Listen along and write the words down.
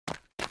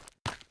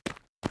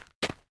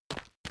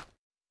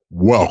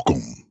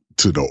Welcome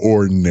to the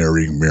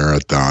Ordinary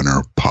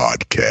Marathoner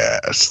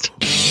Podcast.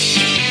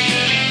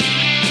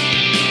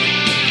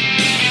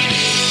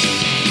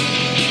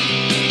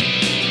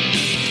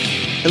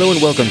 Hello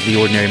and welcome to the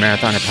Ordinary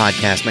Marathoner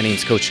Podcast. My name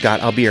is Coach Scott.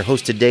 I'll be your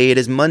host today. It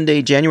is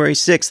Monday, January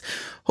 6th.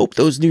 Hope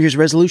those New Year's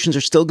resolutions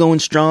are still going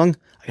strong.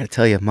 I got to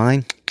tell you,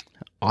 mine,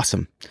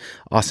 awesome.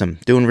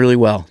 Doing really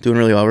well. We're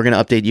going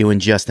to update you in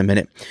just a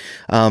minute.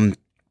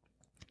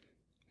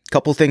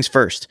 Couple things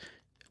first.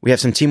 We have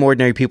some Team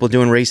Ordinary people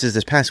doing races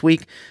this past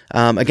week.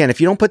 Again,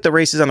 if you don't put the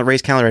races on the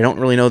race calendar, I don't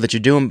really know that you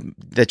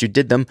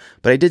did them,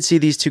 but I did see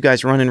these two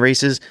guys running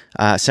races.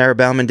 Sarah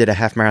Bauman did a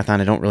half marathon.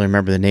 I don't really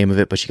remember the name of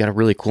it, but she got a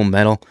really cool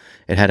medal.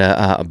 It had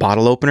a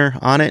bottle opener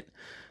on it.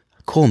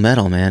 Cool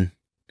medal, man.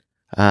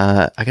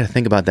 I got to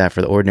think about that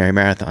for the Ordinary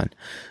Marathon.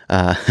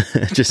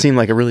 It just seemed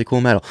like a really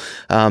cool medal.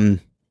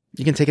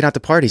 You can take it out to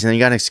parties, and then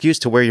you got an excuse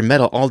to wear your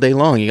medal all day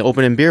long. You can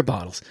open in beer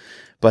bottles.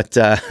 But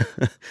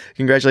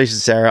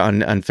congratulations, Sarah,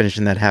 on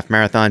finishing that half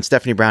marathon.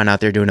 Stephanie Brown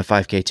out there doing a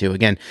 5K too.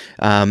 Again,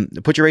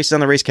 put your races on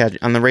the race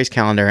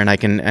calendar, and I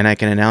can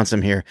announce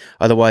them here.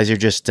 Otherwise, you're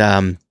just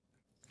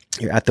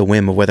you're at the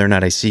whim of whether or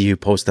not I see you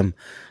post them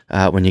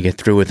when you get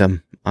through with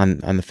them on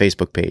the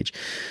Facebook page.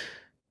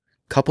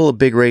 Couple of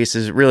big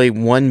races, really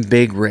one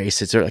big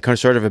race. It's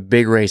sort of a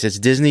big race. It's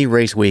Disney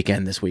Race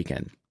Weekend this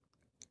weekend.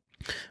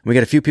 We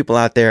got a few people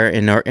out there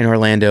in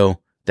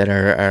Orlando that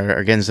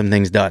are getting some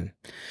things done.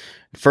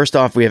 First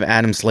off, we have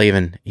Adam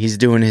Slavin. He's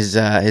doing his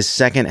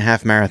second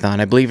half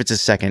marathon. I believe it's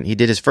his second. He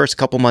did his first a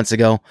couple months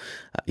ago.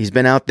 He's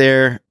been out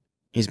there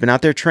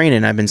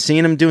training. I've been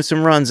seeing him doing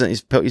some runs.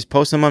 He's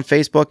posting them on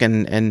Facebook,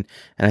 and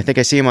I think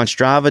I see him on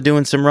Strava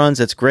doing some runs.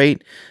 That's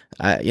great.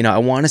 I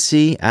want to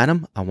see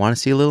Adam. I want to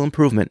see a little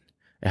improvement.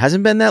 It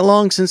hasn't been that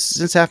long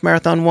since half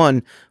marathon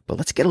 1, but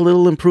let's get a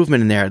little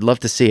improvement in there. I'd love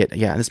to see it.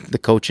 Yeah, this is the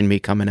coach in me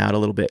coming out a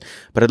little bit,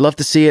 but I'd love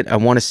to see it. I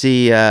want to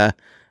see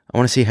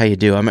how you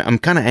do. I'm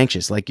kind of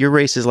anxious. Like your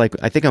race is like,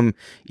 I think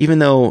even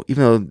though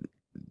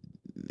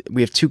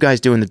we have two guys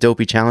doing the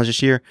Dopey Challenge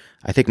this year,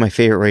 I think my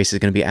favorite race is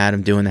going to be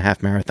Adam doing the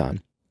half marathon.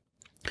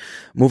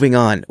 Moving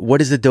on. What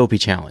is the Dopey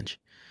Challenge?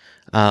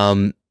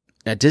 Now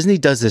Disney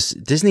does this.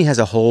 Disney has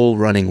a whole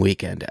running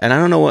weekend, and I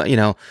don't know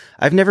what,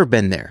 I've never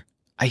been there.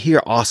 I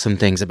hear awesome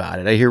things about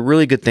it. I hear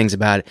really good things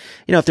about it.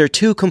 If there are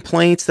two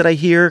complaints that I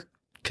hear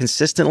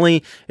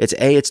consistently, it's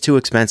A, it's too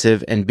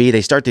expensive, and B,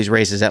 they start these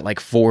races at like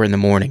 4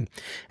 a.m.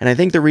 And I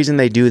think the reason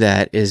they do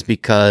that is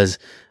because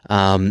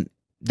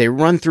they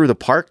run through the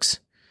parks,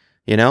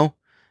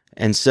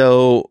 and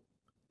so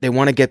they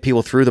want to get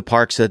people through the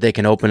park so that they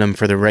can open them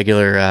for the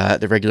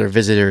regular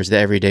visitors, the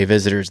everyday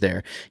visitors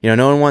there.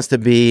 No one wants to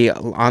be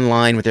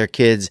online with their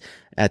kids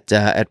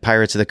at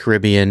Pirates of the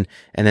Caribbean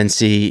and then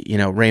see,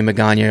 Ray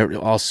Magana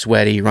all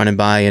sweaty running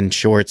by in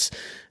shorts.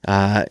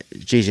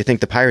 Geez, you think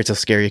the Pirates will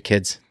scare your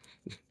kids?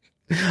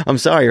 I'm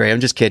sorry, Ray. I'm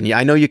just kidding.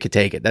 I know you could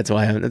take it. That's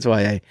why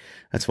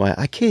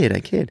I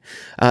kid.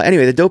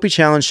 Anyway, the Dopey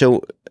Challenge.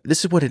 So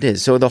this is what it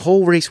is. So the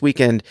whole race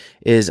weekend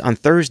is on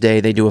Thursday.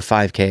 They do a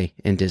 5K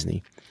in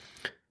Disney.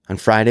 On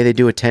Friday, they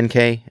do a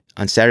 10K.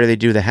 On Saturday, they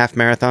do the half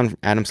marathon.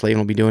 Adam Slavin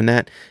will be doing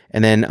that.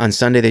 And then on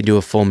Sunday, they do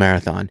a full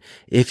marathon.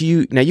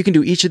 You can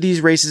do each of these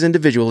races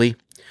individually,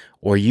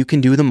 or you can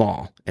do them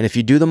all. And if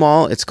you do them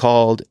all, it's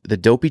called the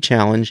Dopey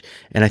Challenge.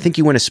 And I think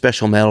you win a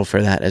special medal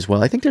for that as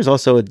well. I think there's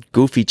also a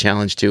Goofy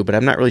Challenge too, but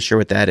I'm not really sure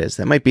what that is.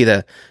 That might be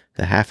the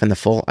half and the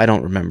full. I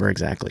don't remember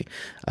exactly.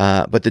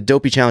 But the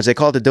Dopey Challenge, they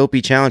call it the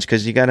Dopey Challenge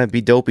because you got to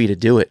be dopey to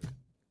do it.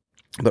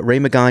 But Ray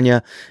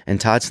Magana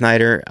and Todd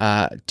Snyder,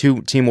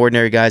 two Team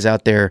Ordinary guys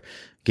out there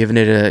giving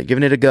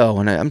it a go.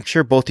 And I'm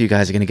sure both of you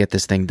guys are going to get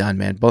this thing done,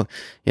 man. Both,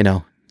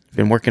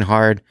 been working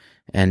hard.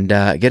 And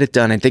get it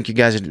done. I think you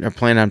guys are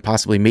planning on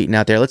possibly meeting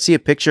out there. Let's see a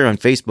picture on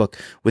Facebook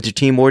with your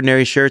Team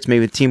Ordinary shirts,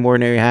 maybe the Team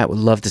Ordinary hat. Would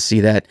love to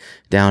see that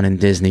down in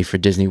Disney for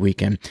Disney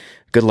weekend.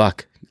 Good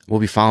luck. We'll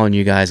be following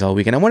you guys all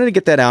weekend. I wanted to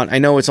get that out. I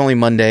know it's only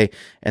Monday,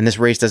 and this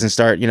race doesn't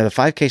start. The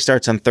 5K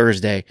starts on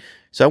Thursday.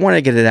 So I wanted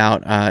to get it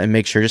out and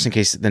make sure, just in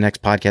case the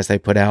next podcast I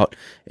put out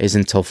is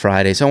until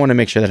Friday. So I want to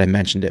make sure that I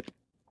mentioned it.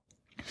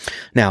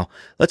 Now,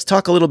 let's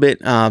talk a little bit.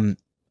 I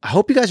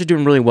hope you guys are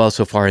doing really well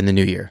so far in the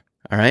new year.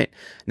 All right.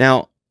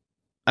 Now,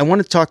 I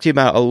want to talk to you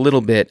about a little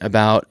bit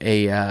about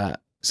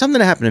something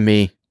that happened to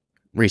me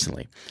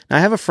recently. Now, I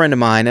have a friend of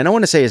mine, and I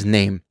want to say his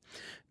name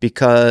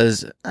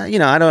because I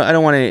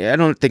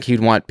don't think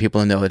he'd want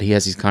people to know that he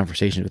has these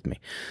conversations with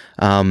me.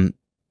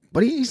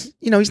 But he's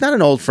not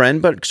an old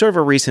friend, but sort of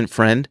a recent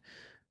friend.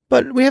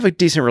 But we have a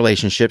decent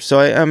relationship, so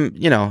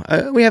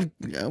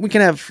we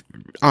can have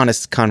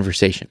honest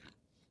conversation.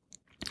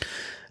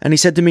 And he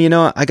said to me,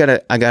 I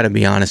gotta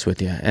be honest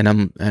with you. And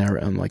I'm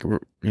like,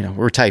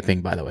 we're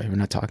typing, by the way, we're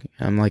not talking.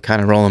 I'm like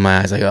kind of rolling my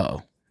eyes like,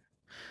 oh,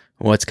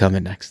 what's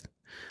coming next?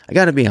 I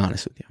gotta be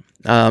honest with you.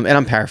 And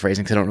I'm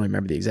paraphrasing because I don't really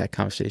remember the exact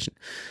conversation.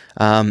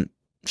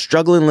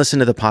 Struggling to listen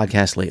to the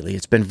podcast lately.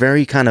 It's been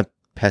very kind of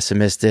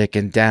pessimistic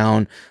and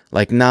down,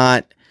 like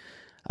not,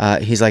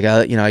 he's like,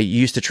 I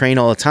used to train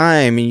all the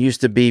time and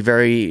used to be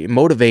very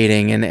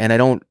motivating. And I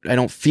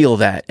don't feel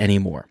that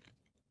anymore.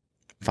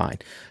 Fine.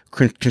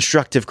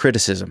 Constructive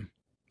criticism.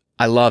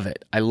 I love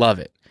it. I love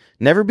it.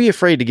 Never be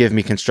afraid to give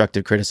me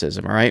constructive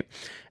criticism, all right?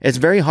 It's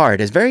very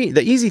hard.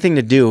 The easy thing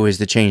to do is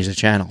to change the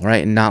channel,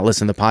 right? And not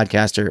listen to the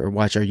podcast or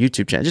watch our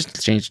YouTube channel.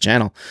 Just change the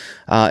channel.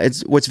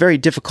 What's very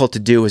difficult to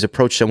do is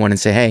approach someone and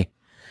say, hey,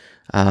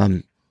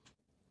 I'm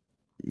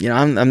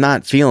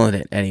not feeling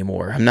it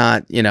anymore. I'm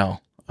not,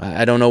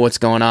 I don't know what's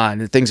going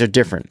on. Things are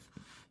different.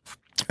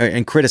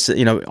 And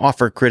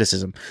offer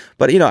criticism.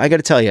 But, I got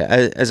to tell you,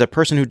 as a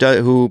person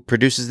who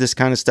produces this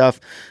kind of stuff,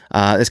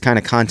 this kind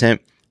of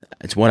content,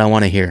 it's what I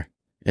want to hear.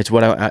 It's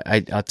what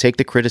I'll take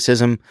the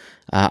criticism.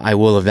 I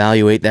will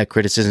evaluate that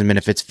criticism. And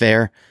if it's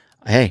fair,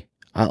 hey,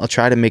 I'll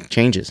try to make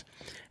changes.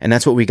 And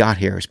that's what we got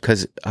here, is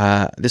because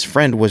this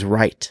friend was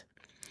right.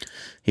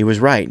 He was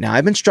right. Now,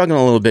 I've been struggling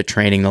a little bit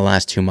training the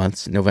last 2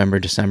 months, November,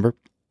 December.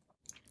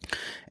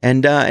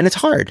 And it's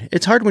hard.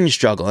 It's hard when you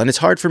struggle. And it's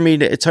hard for me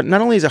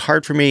not only is it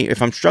hard for me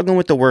if I'm struggling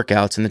with the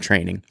workouts and the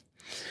training,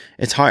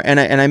 it's hard. And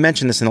I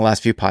mentioned this in the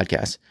last few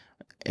podcasts,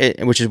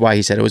 which is why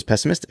he said it was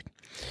pessimistic.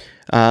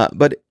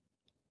 But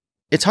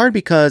it's hard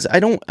because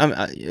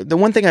the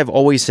one thing I've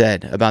always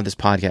said about this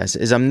podcast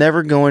is I'm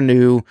never going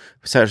to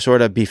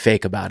sort of be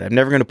fake about it. I'm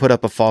never going to put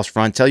up a false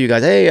front, tell you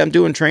guys, hey, I'm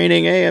doing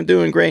training. Hey, I'm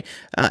doing great.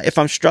 If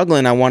I'm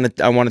struggling, I want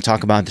to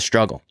talk about the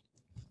struggle.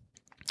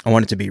 I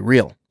want it to be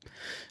real.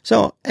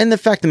 So, and the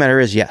fact of the matter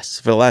is, yes,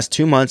 for the last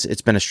 2 months,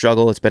 it's been a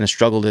struggle. It's been a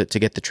struggle to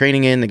get the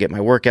training in, to get my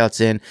workouts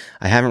in.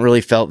 I haven't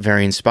really felt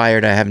very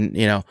inspired. I haven't,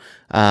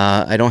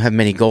 I don't have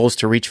many goals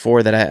to reach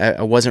for that.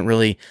 I wasn't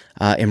really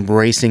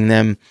embracing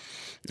them.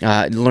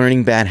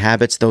 Learning bad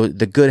habits, though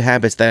the good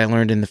habits that I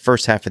learned in the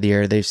first half of the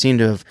year, they seem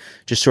to have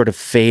just sort of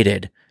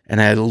faded, and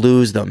I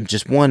lose them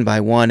just one by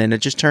one, and it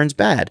just turns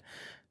bad.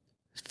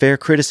 Fair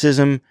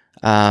criticism,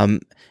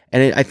 and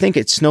I think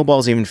it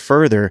snowballs even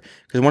further,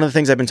 because one of the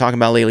things I've been talking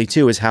about lately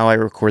too is how I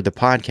record the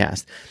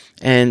podcast.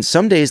 And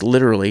some days,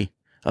 literally,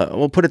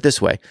 we'll put it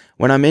this way: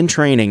 when I'm in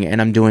training and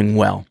I'm doing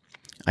well,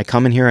 I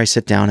come in here, I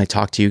sit down, I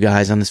talk to you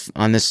guys on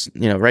this,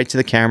 right to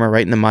the camera,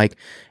 right in the mic,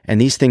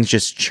 and these things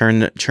just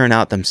churn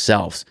out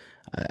themselves.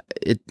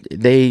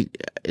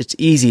 It's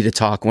easy to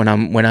talk when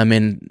I'm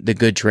in the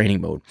good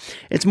training mode.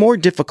 It's more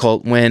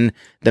difficult when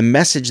the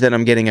message that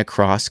I'm getting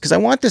across, because I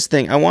want this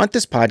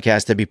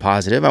podcast to be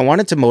positive. I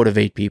want it to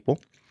motivate people.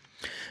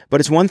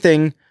 But it's one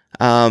thing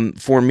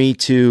for me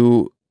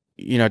to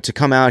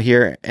come out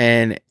here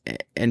and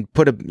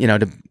put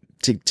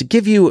to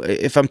give you,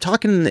 if I'm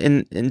talking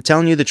and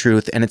telling you the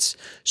truth and it's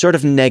sort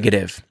of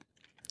negative,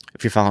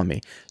 if you're following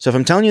me. So if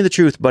I'm telling you the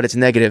truth, but it's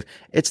negative,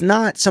 it's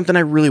not something I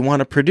really want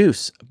to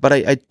produce, but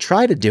I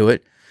try to do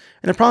it.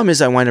 And the problem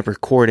is I wind up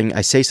recording.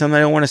 I say something I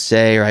don't want to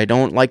say, or I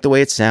don't like the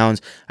way it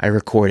sounds. I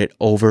record it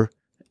over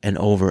and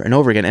over and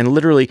over again. And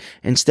literally,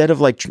 instead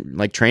of like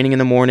training in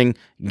the morning,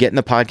 getting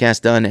the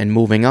podcast done and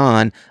moving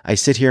on, I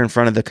sit here in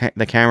front of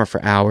the camera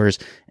for hours.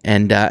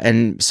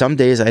 And some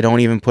days I don't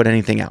even put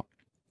anything out.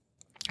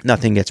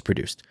 Nothing gets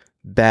produced.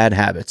 Bad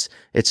habits.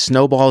 It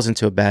snowballs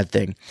into a bad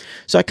thing.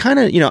 So I kind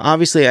of,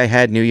 obviously I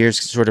had New Year's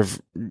sort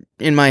of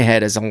in my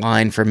head as a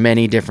line for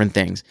many different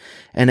things.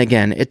 And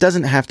again, it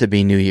doesn't have to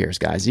be New Year's,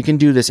 guys. You can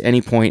do this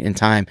any point in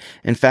time.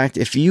 In fact,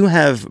 if you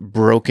have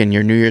broken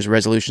your New Year's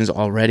resolutions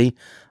already,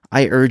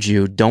 I urge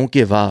you, don't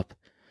give up.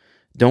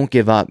 Don't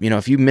give up.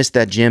 If you missed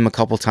that gym a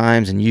couple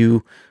times and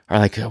you are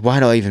like, why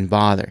do I even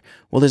bother?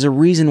 Well, there's a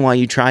reason why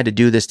you tried to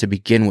do this to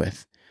begin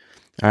with.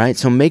 All right.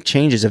 So make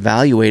changes,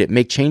 evaluate it,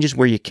 make changes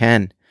where you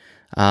can.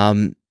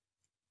 Try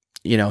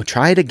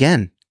it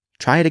again.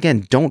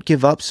 Don't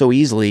give up so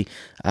easily.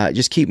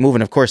 Just keep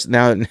moving. Of course,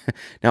 now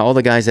all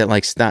the guys that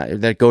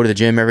that go to the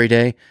gym every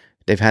day,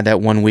 they've had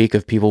that 1 week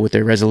of people with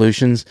their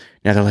resolutions.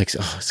 Now they're like,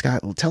 oh,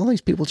 Scott, tell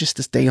these people just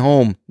to stay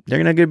home. They're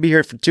not going to be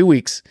here for 2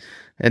 weeks.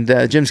 And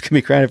gyms can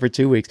be crowded for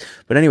 2 weeks.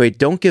 But anyway,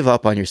 don't give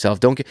up on yourself.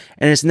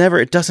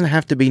 It doesn't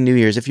have to be New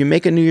Year's. If you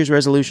make a New Year's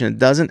resolution, it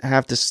doesn't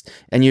have to,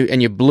 and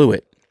you blew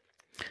it.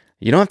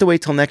 You don't have to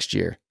wait till next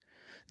year.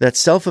 That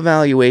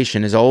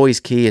self-evaluation is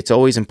always key. It's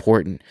always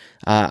important.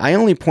 I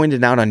only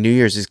pointed out on New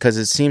Year's is because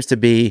it seems to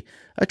be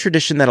a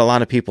tradition that a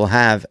lot of people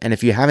have. And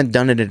if you haven't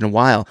done it in a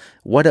while,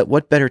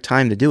 what better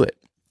time to do it?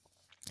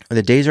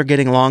 The days are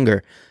getting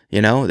longer.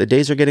 The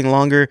days are getting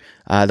longer.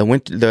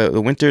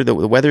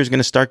 The weather is going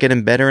to start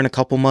getting better in a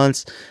couple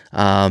months.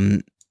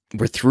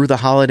 We're through the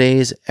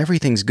holidays.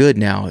 Everything's good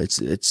now.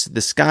 It's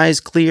the sky's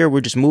clear. We're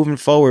just moving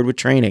forward with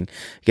training.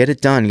 Get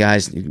it done,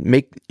 guys.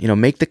 Make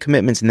the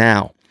commitments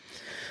now.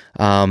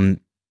 So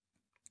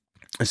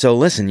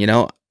listen,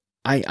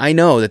 I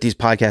know that these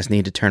podcasts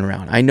need to turn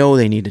around. I know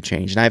they need to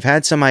change, and I've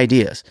had some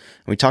ideas.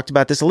 We talked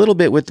about this a little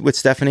bit with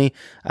Stephanie,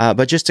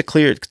 but just to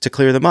clear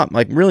them up,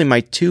 like really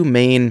my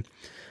main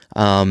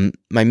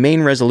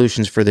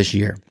resolutions for this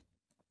year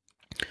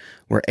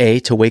were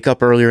to wake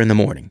up earlier in the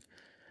morning,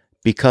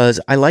 because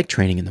I like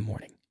training in the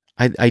morning.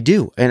 I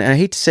do, and I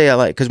hate to say I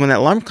like, because when that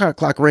alarm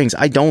clock rings,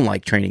 I don't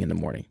like training in the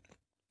morning.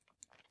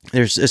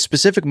 There's a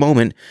specific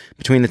moment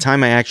between the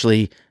time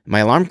my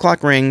alarm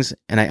clock rings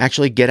and I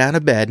actually get out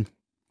of bed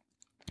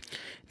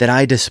that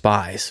I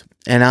despise.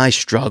 and I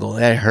struggle.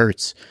 That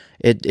hurts.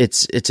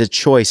 It's a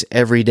choice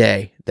every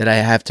day that I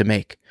have to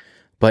make.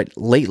 But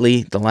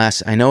lately,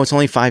 I know it's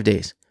only 5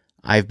 days,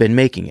 I've been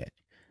making it,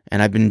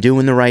 and I've been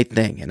doing the right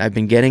thing, and I've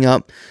been getting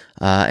up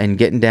and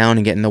getting down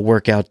and getting the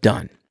workout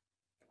done.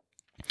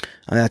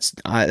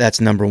 That's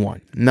number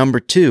one.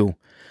 Number two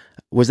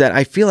was that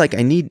I feel like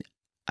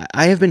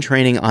I have been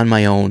training on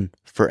my own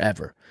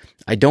forever.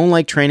 I don't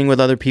like training with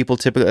other people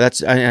typically.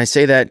 And I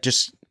say that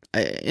just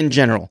in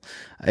general,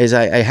 is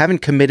I haven't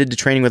committed to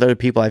training with other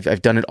people.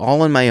 I've done it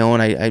all on my own.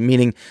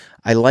 Meaning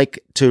I like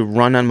to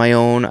run on my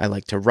own. I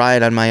like to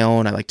ride on my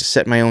own. I like to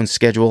set my own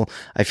schedule.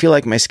 I feel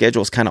like my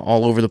schedule is kind of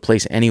all over the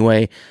place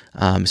anyway,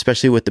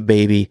 especially with the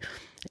baby.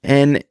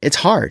 And it's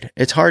hard.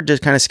 It's hard to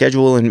kind of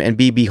schedule and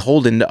be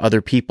beholden to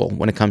other people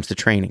when it comes to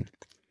training.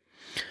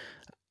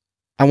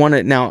 I want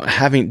to now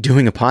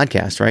doing a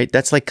podcast, right?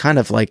 That's like kind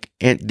of like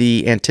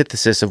the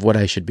antithesis of what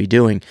I should be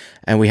doing.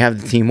 And we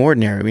have the Team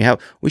Ordinary.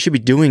 We should be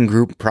doing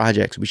group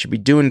projects. We should be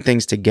doing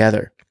things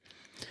together.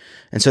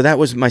 And so that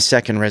was my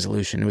second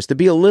resolution. It was to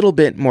be a little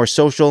bit more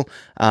social.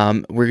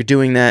 We're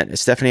doing that.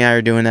 Stephanie and I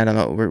are doing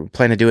that. We're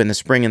planning to do it in the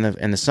spring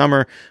and the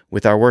summer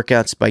with our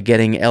workouts by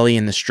getting Ellie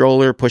in the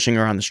stroller, pushing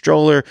her on the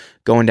stroller,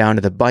 going down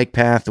to the bike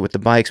path with the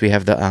bikes. We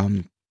have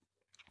the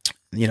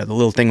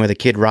little thing where the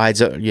kid rides,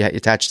 you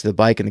attach to the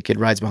bike and the kid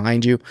rides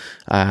behind you.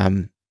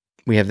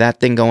 We have that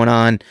thing going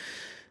on.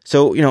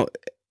 So,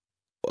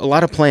 a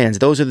lot of plans.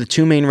 Those are the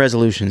two main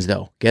resolutions,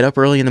 though. Get up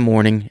early in the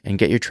morning and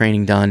get your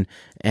training done,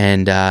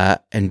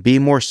 and be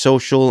more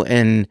social,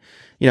 and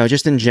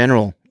just in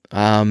general,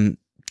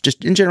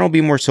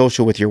 be more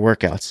social with your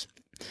workouts.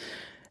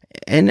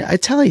 And I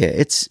tell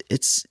you,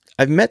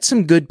 I've met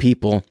some good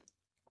people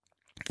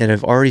that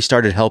have already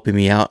started helping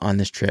me out on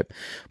this trip.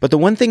 But the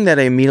one thing that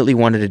I immediately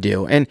wanted to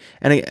do, and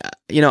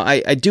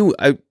I do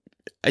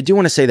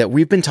want to say that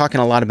we've been talking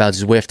a lot about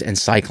Zwift and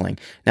cycling.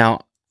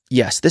 Now,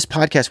 yes, this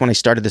podcast, when I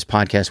started this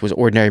podcast, was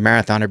Ordinary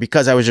Marathoner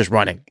because I was just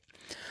running.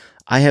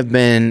 I have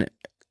been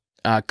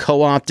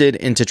co-opted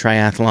into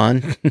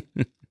triathlon.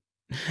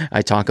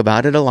 I talk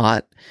about it a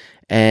lot,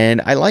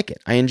 and I like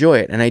it. I enjoy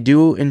it, and I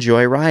do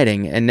enjoy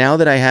riding. And now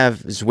that I have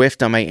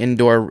Zwift on my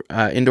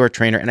indoor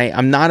trainer, and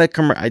I'm not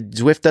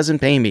Zwift doesn't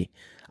pay me.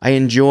 I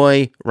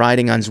enjoy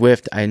riding on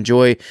Zwift. I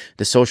enjoy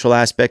the social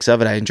aspects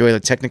of it. I enjoy the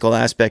technical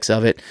aspects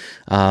of it.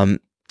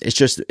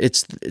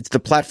 It's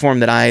the platform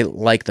that I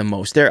like the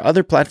most. There are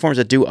other platforms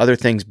that do other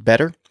things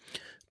better,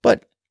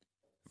 but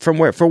for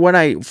what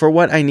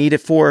I need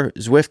it for,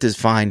 Zwift is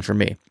fine for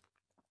me.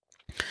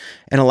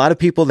 And a lot of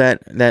people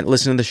that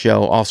listen to the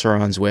show also are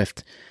on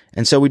Zwift.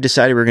 And so we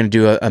decided we're going to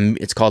do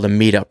it's called a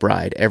meetup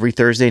ride every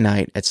Thursday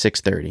night at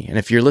 6:30. And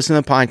if you're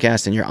listening to the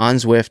podcast and you're on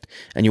Zwift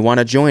and you want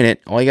to join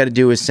it, all you got to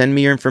do is send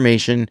me your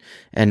information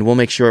and we'll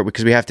make sure,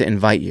 because we have to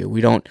invite you.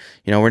 We don't,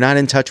 we're not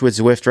in touch with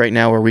Zwift right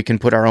now where we can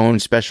put our own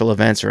special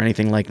events or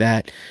anything like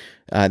that.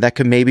 That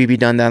could maybe be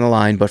done down the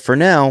line. But for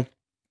now,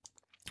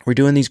 we're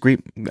doing these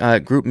group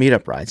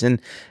meetup rides. And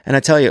I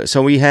tell you,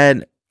 so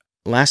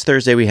last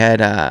Thursday, we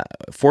had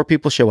 4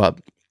 people show up,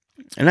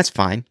 and that's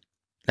fine.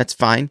 That's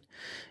fine.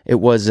 It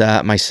was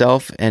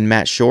myself and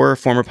Matt Shore,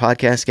 former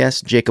podcast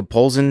guest. Jacob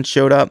Polzen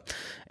showed up,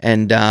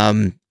 and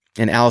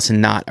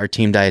Allison Knott, our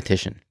team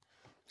dietitian.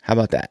 How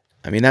about that?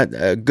 I mean, that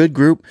a good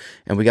group,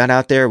 and we got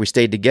out there. We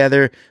stayed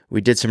together.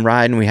 We did some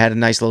riding. We had a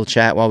nice little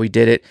chat while we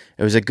did it.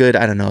 It was a good,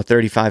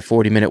 35,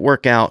 40-minute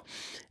workout,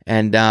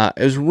 and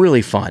it was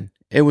really fun.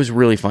 It was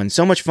really fun.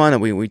 So much fun that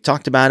we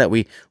talked about it.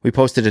 We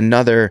posted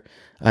another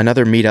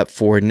meetup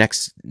for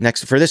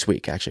for this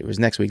week. Actually, it was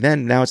next week.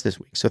 Now it's this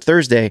week. So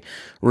Thursday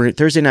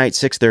night,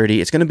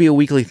 6:30. It's going to be a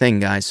weekly thing,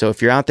 guys. So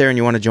if you're out there and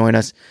you want to join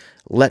us,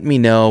 let me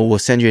know. We'll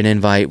send you an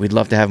invite. We'd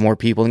love to have more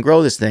people and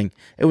grow this thing.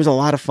 It was a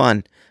lot of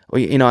fun.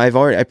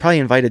 I probably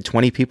invited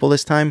 20 people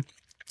this time,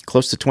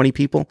 close to 20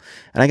 people,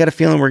 and I got a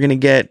feeling we're going to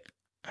get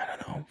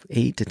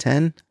 8 to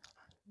 10.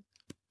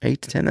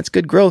 8 to 10. That's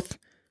good growth.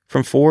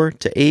 From 4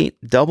 to 8,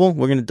 double.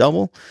 We're going to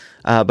double.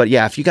 But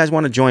yeah, if you guys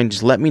want to join,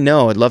 just let me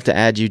know. I'd love to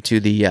add you to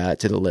the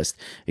list.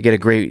 You're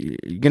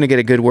going to get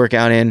a good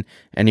workout in,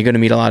 and you're going to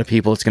meet a lot of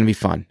people. It's going to be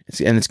fun,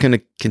 and it's going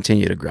to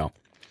continue to grow.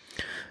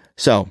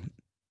 So,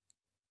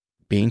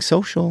 being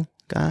social,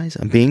 guys.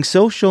 I'm being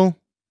social.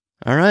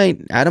 All right,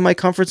 out of my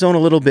comfort zone a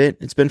little bit.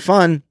 It's been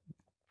fun.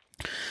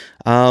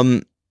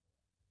 So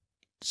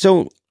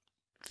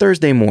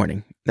Thursday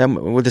morning,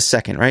 with the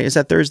second, right? Is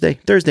that Thursday?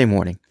 Thursday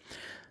morning.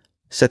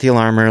 Set the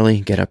alarm early,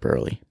 get up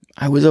early.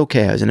 I was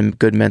okay. I was in a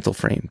good mental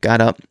frame.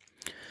 Got up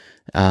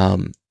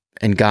and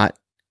got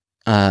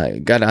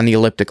on the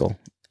elliptical.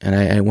 And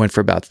I went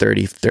for about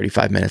 30,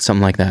 35 minutes,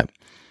 something like that.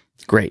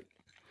 Great.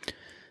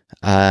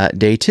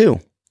 Day 2.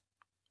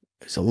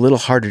 It's a little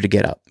harder to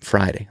get up.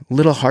 Friday. A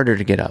little harder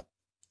to get up.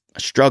 I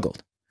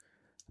struggled.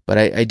 But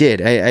I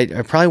did.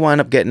 I probably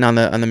wound up getting on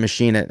the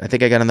machine. I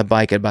think I got on the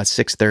bike at about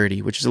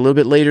 6:30, which is a little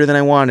bit later than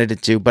I wanted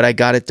it to, but I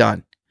got it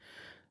done.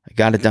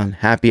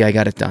 Happy I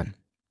got it done.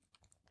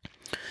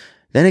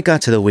 Then it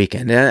got to the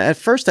weekend. And at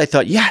first I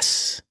thought,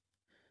 yes,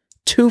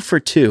 2 for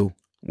 2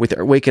 with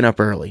waking up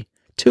early.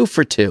 2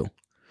 for 2.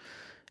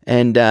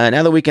 And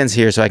now the weekend's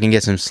here, so I can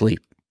get some sleep.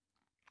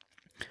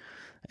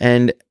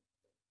 And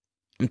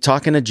I'm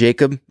talking to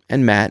Jacob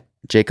and Matt.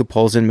 Jacob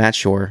pulls in Matt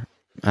Shore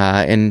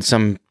in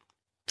some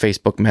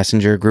Facebook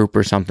Messenger group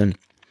or something.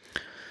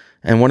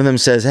 And one of them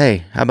says,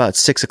 hey, how about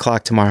 6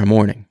 o'clock tomorrow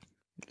morning?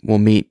 We'll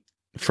meet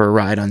for a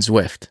ride on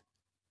Zwift.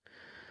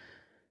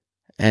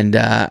 And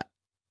I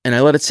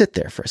let it sit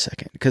there for a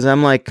second because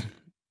I'm like,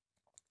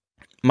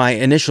 my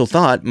initial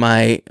thought,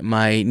 my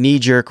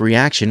knee-jerk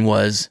reaction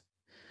was,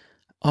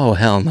 oh,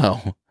 hell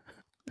no.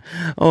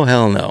 Oh,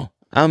 hell no.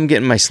 I'm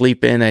getting my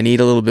sleep in. I need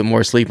a little bit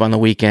more sleep on the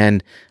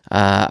weekend.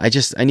 I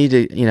need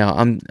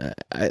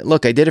to,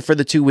 look, I did it for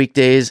the 2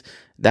 weekdays.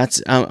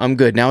 I'm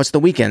good. Now it's the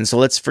weekend, so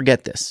let's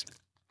forget this.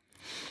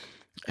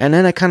 And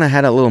then I kind of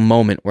had a little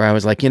moment where I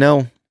was like,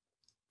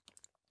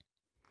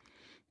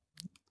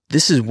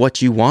 this is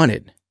what you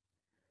wanted.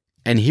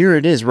 And here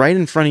it is right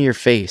in front of your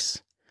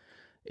face.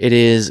 It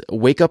is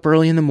wake up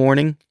early in the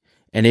morning,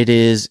 and it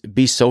is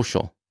be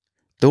social.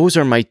 Those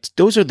are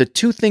the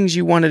two things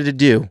you wanted to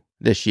do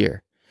this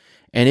year.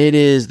 And it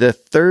is the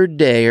third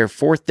day or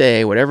fourth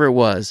day, whatever it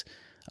was,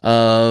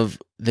 of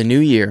the new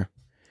year.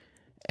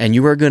 And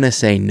you are going to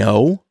say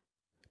no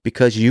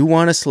because you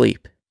want to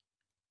sleep.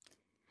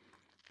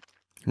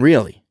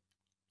 Really?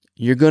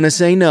 You're going to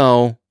say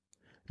no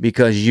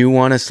because you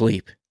want to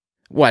sleep.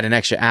 What, an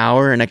extra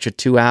hour, an extra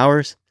 2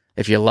 hours?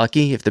 If you're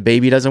lucky, if the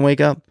baby doesn't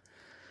wake up?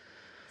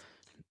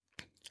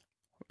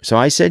 So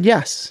I said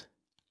yes.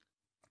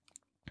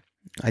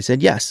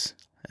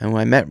 And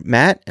I met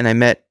Matt and I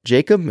met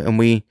Jacob and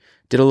we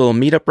did a little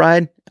meetup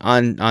ride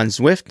on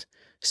Zwift,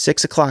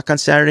 6 o'clock on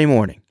Saturday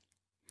morning.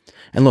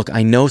 And look,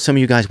 I know some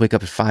of you guys wake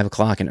up at 5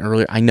 o'clock and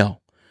earlier. I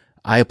know.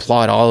 I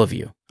applaud all of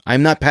you.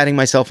 I'm not patting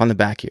myself on the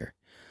back here.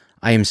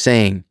 I am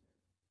saying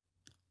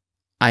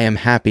I am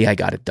happy I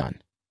got it done.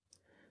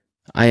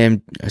 I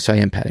am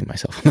patting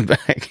myself on the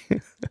back.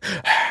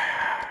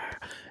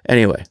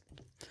 Anyway,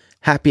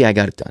 happy I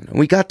got it done.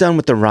 We got done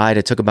with the ride.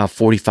 It took about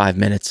 45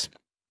 minutes.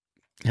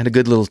 Had a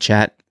good little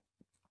chat.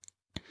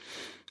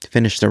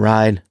 Finished the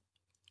ride.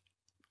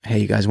 Hey,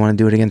 you guys want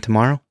to do it again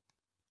tomorrow?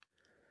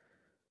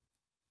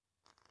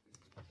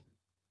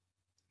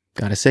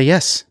 Gotta say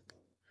yes.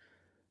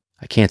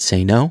 I can't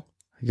say no.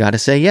 I gotta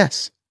say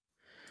yes.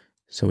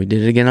 So we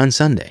did it again on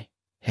Sunday.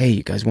 Hey,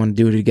 you guys want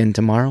to do it again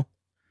tomorrow?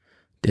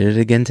 Did it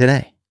again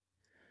today.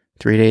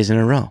 3 days in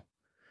a row.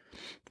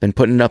 Been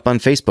putting it up on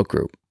Facebook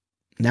group.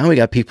 Now we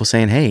got people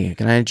saying, hey,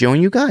 can I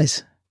join you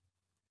guys?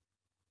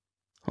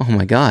 Oh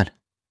my God.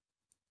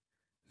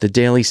 The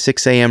daily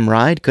 6 a.m.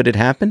 ride, could it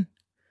happen?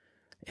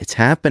 It's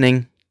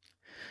happening.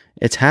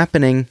 It's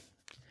happening.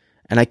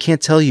 And I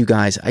can't tell you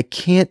guys, I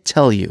can't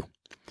tell you.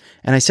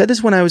 And I said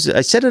this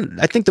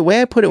I think the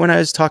way I put it when I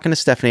was talking to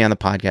Stephanie on the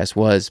podcast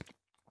was,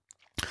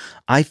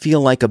 I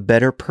feel like a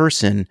better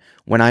person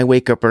when I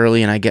wake up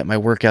early and I get my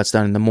workouts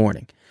done in the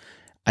morning.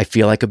 I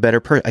feel like a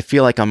better person. I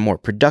feel like I'm more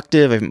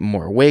productive, I'm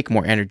more awake,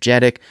 more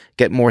energetic,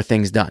 get more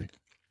things done.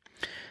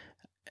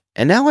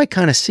 And now I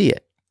kind of see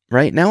it,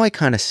 right? Now I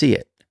kind of see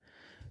it.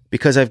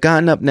 Because I've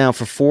gotten up now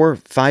for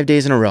 5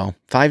 days in a row,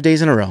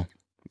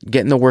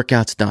 getting the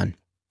workouts done.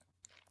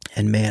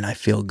 And man, I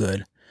feel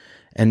good.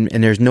 And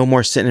there's no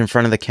more sitting in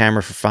front of the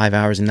camera for 5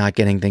 hours and not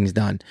getting things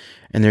done.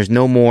 And there's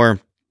no more,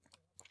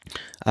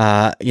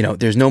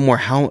 there's no more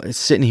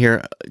sitting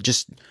here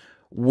just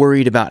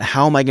worried about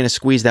how am I going to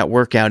squeeze that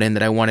workout in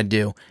that I want to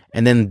do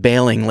and then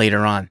bailing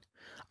later on.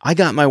 I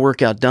got my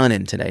workout done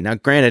in today. Now,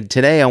 granted,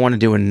 today I want to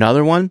do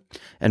another one.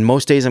 And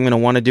most days I'm going to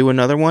want to do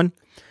another one.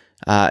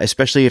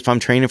 Especially if I'm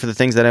training for the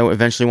things that I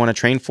eventually want to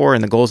train for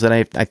and the goals that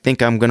I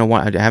think I'm going to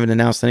want. I haven't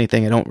announced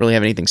anything. I don't really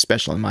have anything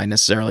special in mind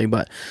necessarily,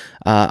 but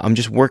I'm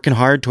just working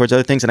hard towards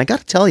other things. And I got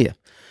to tell you,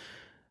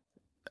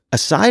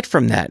 aside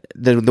from that,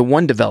 the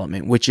one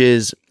development, which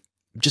is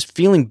just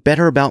feeling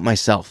better about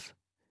myself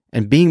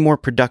and being more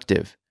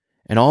productive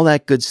and all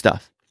that good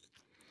stuff,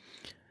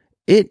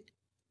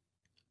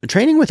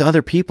 training with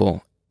other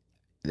people,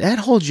 that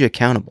holds you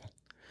accountable.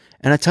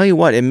 And I tell you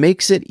what, it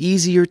makes it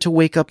easier to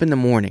wake up in the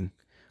morning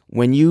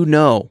when you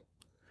know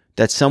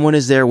that someone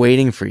is there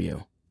waiting for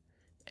you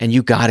and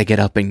you got to get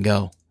up and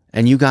go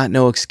and you got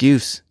no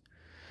excuse.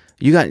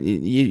 You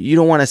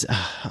don't want to,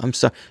 I'm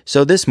sorry.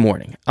 So this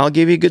morning, I'll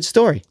give you a good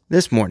story.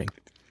 This morning,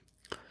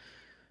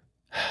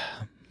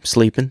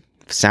 sleeping,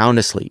 sound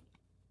asleep.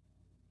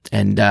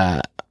 And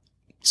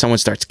someone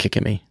starts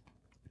kicking me.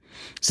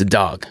 It's the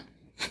dog.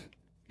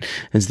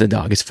 It's the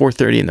dog. It's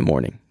 4:30 in the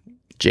morning.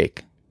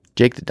 Jake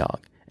the dog.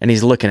 And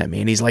he's looking at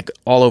me and he's like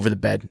all over the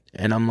bed.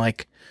 And I'm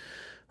like,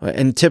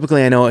 and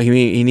typically I know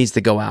he needs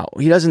to go out.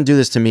 He doesn't do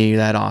this to me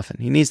that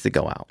often. He needs to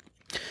go out.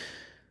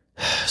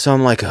 So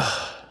I'm like,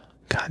 oh,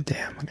 God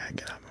damn, I gotta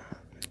get up.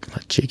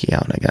 Let Jakey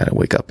out. I gotta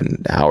wake up in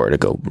an hour to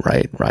go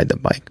ride the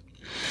bike.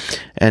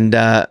 And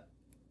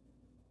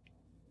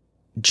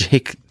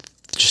Jake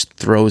just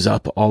throws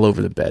up all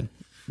over the bed.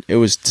 It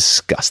was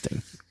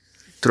disgusting.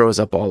 Throws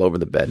up all over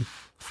the bed.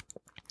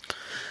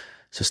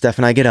 So Steph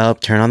and I get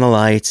up, turn on the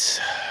lights.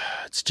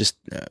 It's just,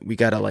 we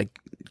gotta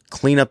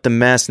clean up the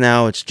mess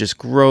now. It's just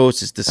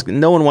gross.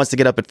 No one wants to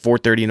get up at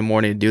 4:30 in the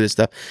morning to do this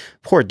stuff.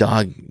 Poor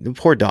dog.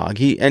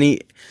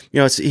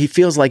 He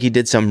feels like he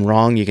did something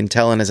wrong. You can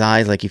tell in his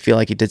eyes, like he feel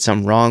like he did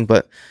something wrong,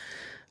 but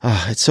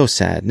it's so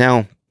sad.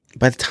 Now,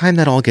 by the time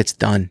that all gets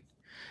done,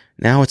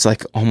 now it's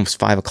like almost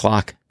 5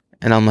 o'clock,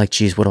 and I'm like,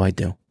 geez, what do I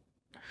do?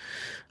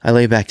 I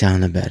lay back down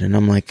in the bed, and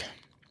I'm like,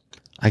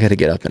 I got to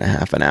get up in a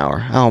half an hour.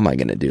 How am I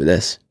going to do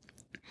this?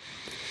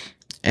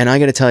 And I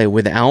got to tell you,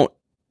 without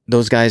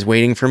those guys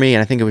waiting for me,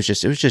 and I think it was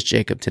just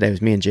Jacob today. It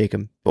was me and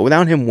Jacob. But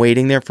without him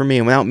waiting there for me,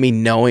 and without me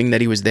knowing that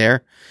he was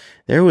there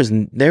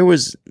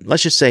was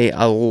let's just say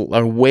a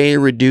way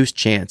reduced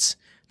chance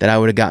that I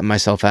would have gotten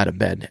myself out of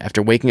bed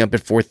after waking up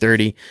at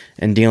 4:30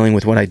 and dealing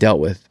with what I dealt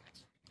with.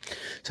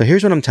 So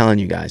here's what I'm telling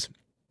you guys.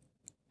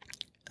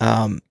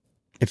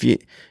 If you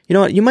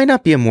know what, you might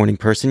not be a morning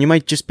person. You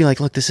might just be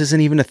like, look, this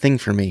isn't even a thing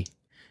for me.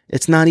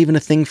 It's not even a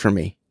thing for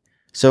me.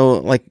 So,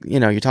 like,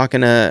 you're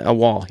talking a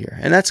wall here,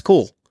 and that's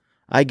cool.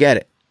 I get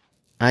it.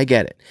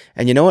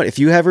 And you know what? If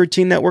you have a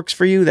routine that works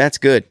for you, that's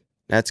good.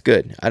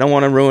 I don't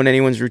want to ruin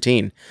anyone's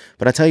routine.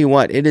 But I tell you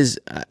what, it is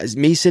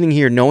me sitting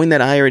here knowing that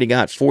I already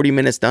got 40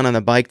 minutes done on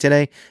the bike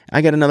today.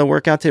 I got another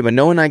workout today, but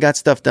knowing I got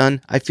stuff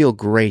done, I feel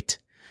great.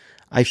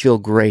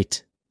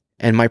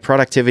 And my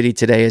productivity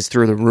today is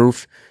through the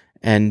roof,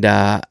 and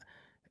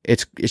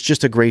it's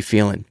just a great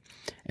feeling.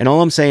 And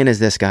all I'm saying is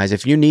this, guys,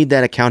 if you need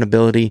that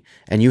accountability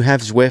and you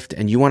have Zwift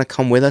and you want to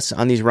come with us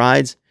on these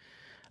rides,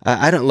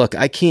 I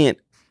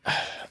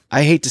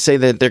hate to say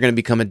that they're going to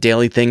become a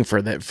daily thing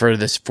for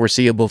this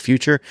foreseeable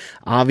future.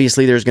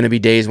 Obviously, there's going to be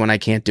days when I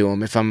can't do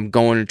them. If I'm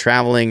going or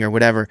traveling or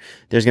whatever,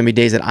 there's going to be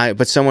days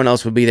but someone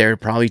else would be there to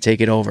probably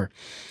take it over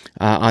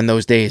on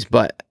those days.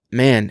 But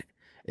man,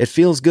 it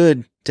feels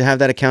good to have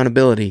that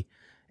accountability.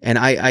 And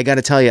I got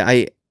to tell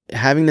you,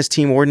 having this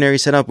Team Ordinary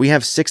set up, we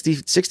have 60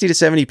 to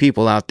 70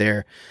 people out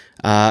there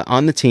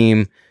on the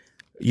team.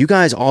 You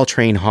guys all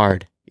train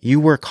hard. You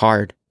work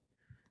hard,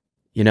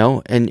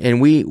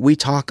 and we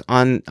talk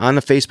on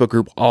the Facebook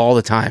group all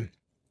the time.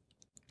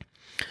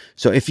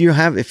 So if you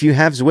have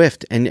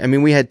Zwift, and I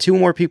mean, we had 2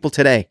 more people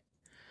today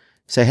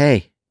say,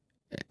 hey,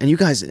 and you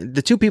guys,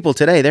 the 2 people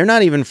today, they're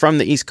not even from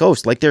the East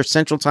Coast. Like, they're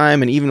Central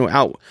Time, and even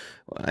out,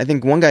 I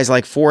think one guy's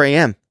like 4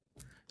 a.m.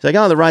 He's like,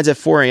 oh, the ride's at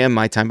 4 a.m.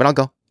 my time, but I'll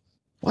go.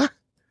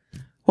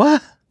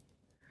 What?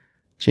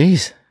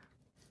 Jeez.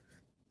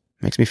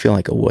 Makes me feel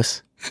like a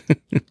wuss.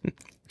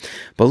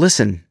 But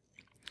listen,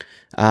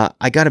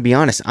 I got to be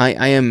honest.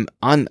 I'm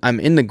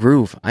in the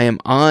groove. I'm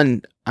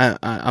on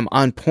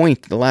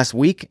point the last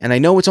week, and I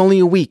know it's only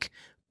a week,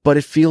 but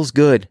it feels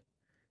good.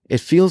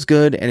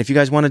 And if you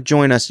guys want to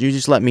join us, you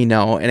just let me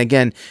know. And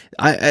again,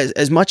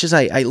 as much as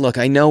I look,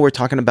 I know we're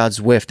talking about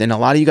Zwift, and a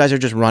lot of you guys are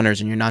just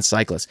runners and you're not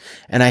cyclists.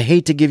 And I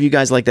hate to give you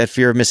guys like that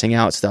fear of missing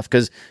out stuff,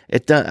 because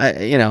it's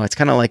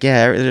kind of like,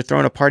 yeah, they're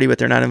throwing a party, but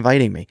they're not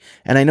inviting me.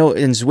 And I know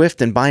in Zwift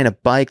and buying a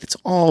bike, it's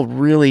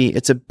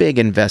a big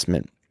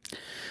investment.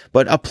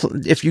 But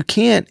if you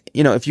can't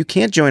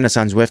join us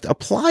on Zwift,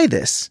 apply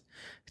this.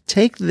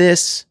 Take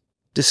this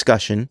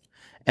discussion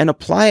and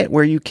apply it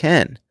where you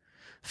can.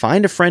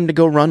 Find a friend to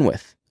go run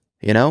with,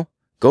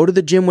 go to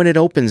the gym when it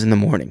opens in the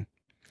morning.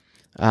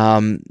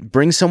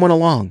 Bring someone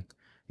along,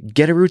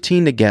 get a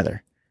routine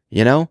together,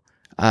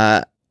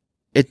 I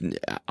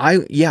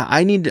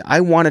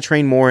want to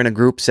train more in a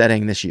group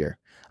setting this year.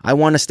 I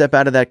want to step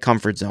out of that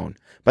comfort zone.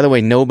 By the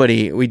way,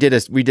 we did a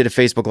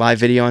Facebook Live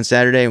video on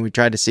Saturday, and we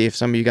tried to see if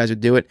some of you guys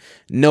would do it.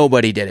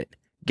 Nobody did it.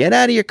 Get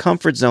out of your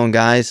comfort zone,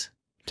 guys.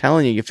 I'm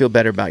telling you feel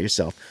better about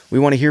yourself. We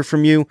want to hear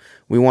from you.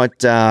 We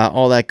want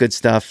all that good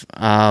stuff.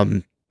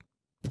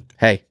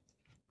 Hey,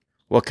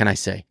 what can I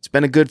say? It's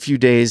been a good few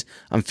days.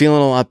 I'm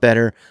feeling a lot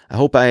better. I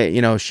hope I,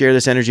 share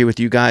this energy with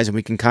you guys, and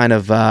we can kind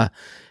of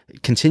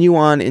continue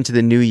on into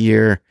the new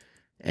year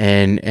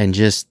and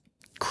just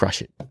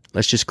crush it.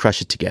 Let's just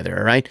crush it together,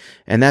 all right?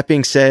 And that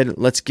being said,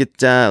 let's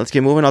get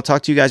moving. I'll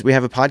talk to you guys. We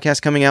have a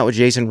podcast coming out with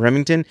Jason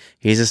Remington.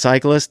 He's a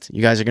cyclist.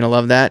 You guys are going to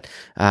love that.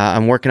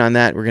 I'm working on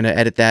that. We're going to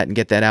edit that and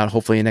get that out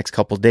hopefully in the next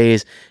couple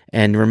days.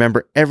 And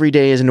remember, every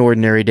day is an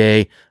ordinary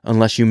day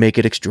unless you make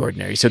it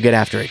extraordinary. So get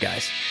after it,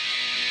 guys.